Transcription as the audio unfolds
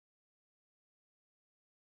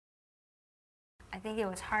I think it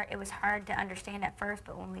was hard. It was hard to understand at first,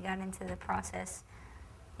 but when we got into the process,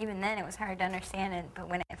 even then it was hard to understand it. But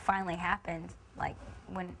when it finally happened, like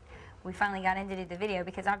when we finally got into the video,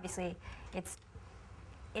 because obviously it's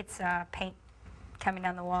paint coming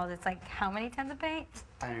down the walls. It's like how many tons of paint?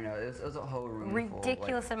 I don't know. It was a whole room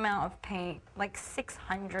Ridiculous full, amount of paint, like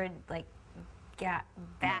 600 like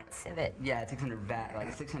vats of it. Yeah, 600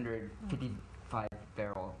 like 655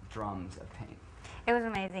 barrel drums of paint. It was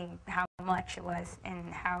amazing how much it was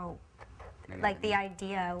and how, like, the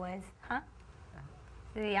idea was,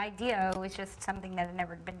 The idea was just something that had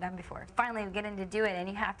never been done before. Finally, we get in to do it, and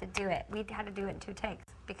you have to do it. We had to do it in 2 takes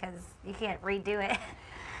because you can't redo it.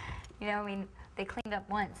 You know, I mean, they cleaned up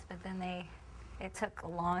once, but then it took a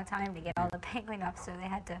long time to get all the paint cleaned off, so they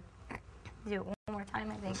had to do it one more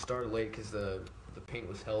time, I think. It started late because the paint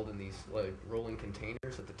was held in these like rolling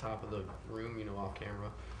containers at the top of the room, you know, off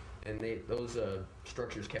camera. And those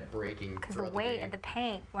structures kept breaking. Because the weight of the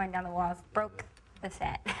paint going down the walls broke the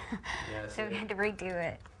set. Yeah, so we had to redo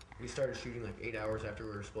it. We started shooting like 8 hours after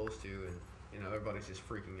we were supposed to, and you know everybody's just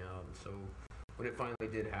freaking out. And so when it finally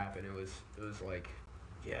did happen, it was like,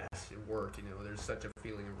 yes, it worked. You know, there's such a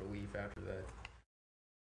feeling of relief after that.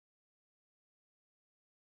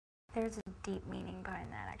 There's a deep meaning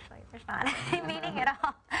behind that, actually. There's not any meaning at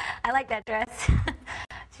all. I like that dress.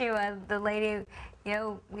 She was the lady. You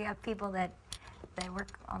know, we have people that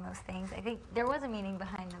work on those things. I think there was a meaning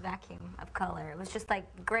behind the vacuum of color. It was just like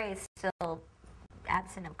gray is still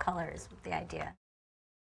absent of colors with the idea.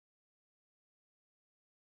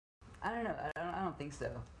 I don't know. I don't think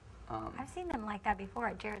so. I've seen them like that before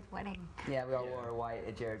at Jared's wedding. Yeah, we all wore white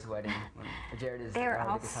at Jared's wedding. Jared is. They were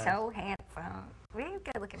all so handsome. We're a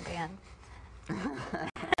good-looking band.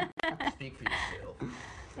 Speak for yourself.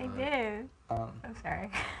 They do. I'm sorry.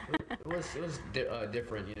 It was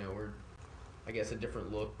different, you know. I guess a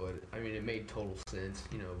different look, but I mean, it made total sense,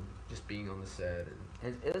 you know, just being on the set.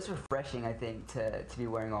 And it was refreshing, I think, to be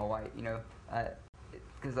wearing all white, you know,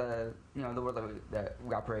 because you know, the world that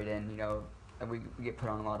we operate in, you know, we get put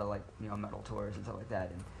on a lot of like, you know, metal tours and stuff like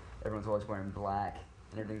that, and everyone's always wearing black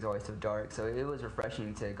and everything's always so dark. So it was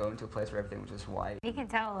refreshing to go into a place where everything was just white. You can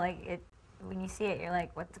tell, like, when you see it, you're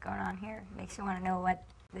like, what's going on here? It makes you want to know what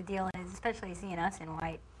the deal is, especially seeing us in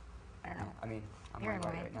white. I don't know. I mean, I'm You're wearing in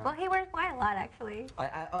white white right now. Well, he wears white a lot, actually.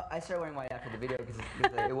 I started wearing white after the video because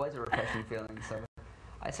it was a refreshing feeling. So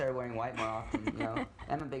I started wearing white more often. You know,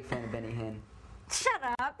 I'm a big fan of Benny Hinn. Shut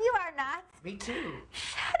up! You are not. me too.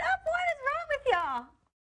 Shut up! What is wrong with y'all?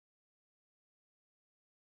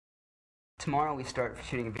 Tomorrow we start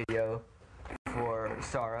shooting a video for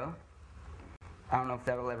Sorrow. I don't know if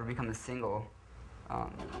that will ever become a single.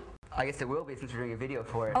 I guess it will be since we're doing a video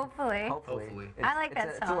for it. Hopefully. Hopefully. I like that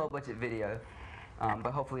It's a song. low budget video,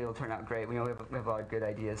 but hopefully it'll turn out great. We have a lot of good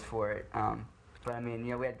ideas for it. But I mean,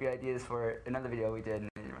 you know, we had good ideas for another video we did, and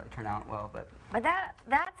it didn't really turn out well. But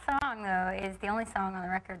that song though is the only song on the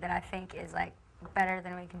record that I think is like better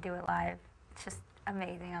than We Can Do It Live. It's just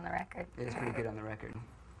amazing on the record. it is pretty good on the record.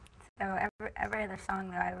 So every other song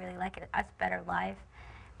though, I really like it. Us better live,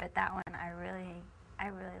 but that one I really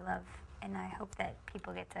love, and I hope that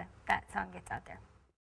that song gets out there.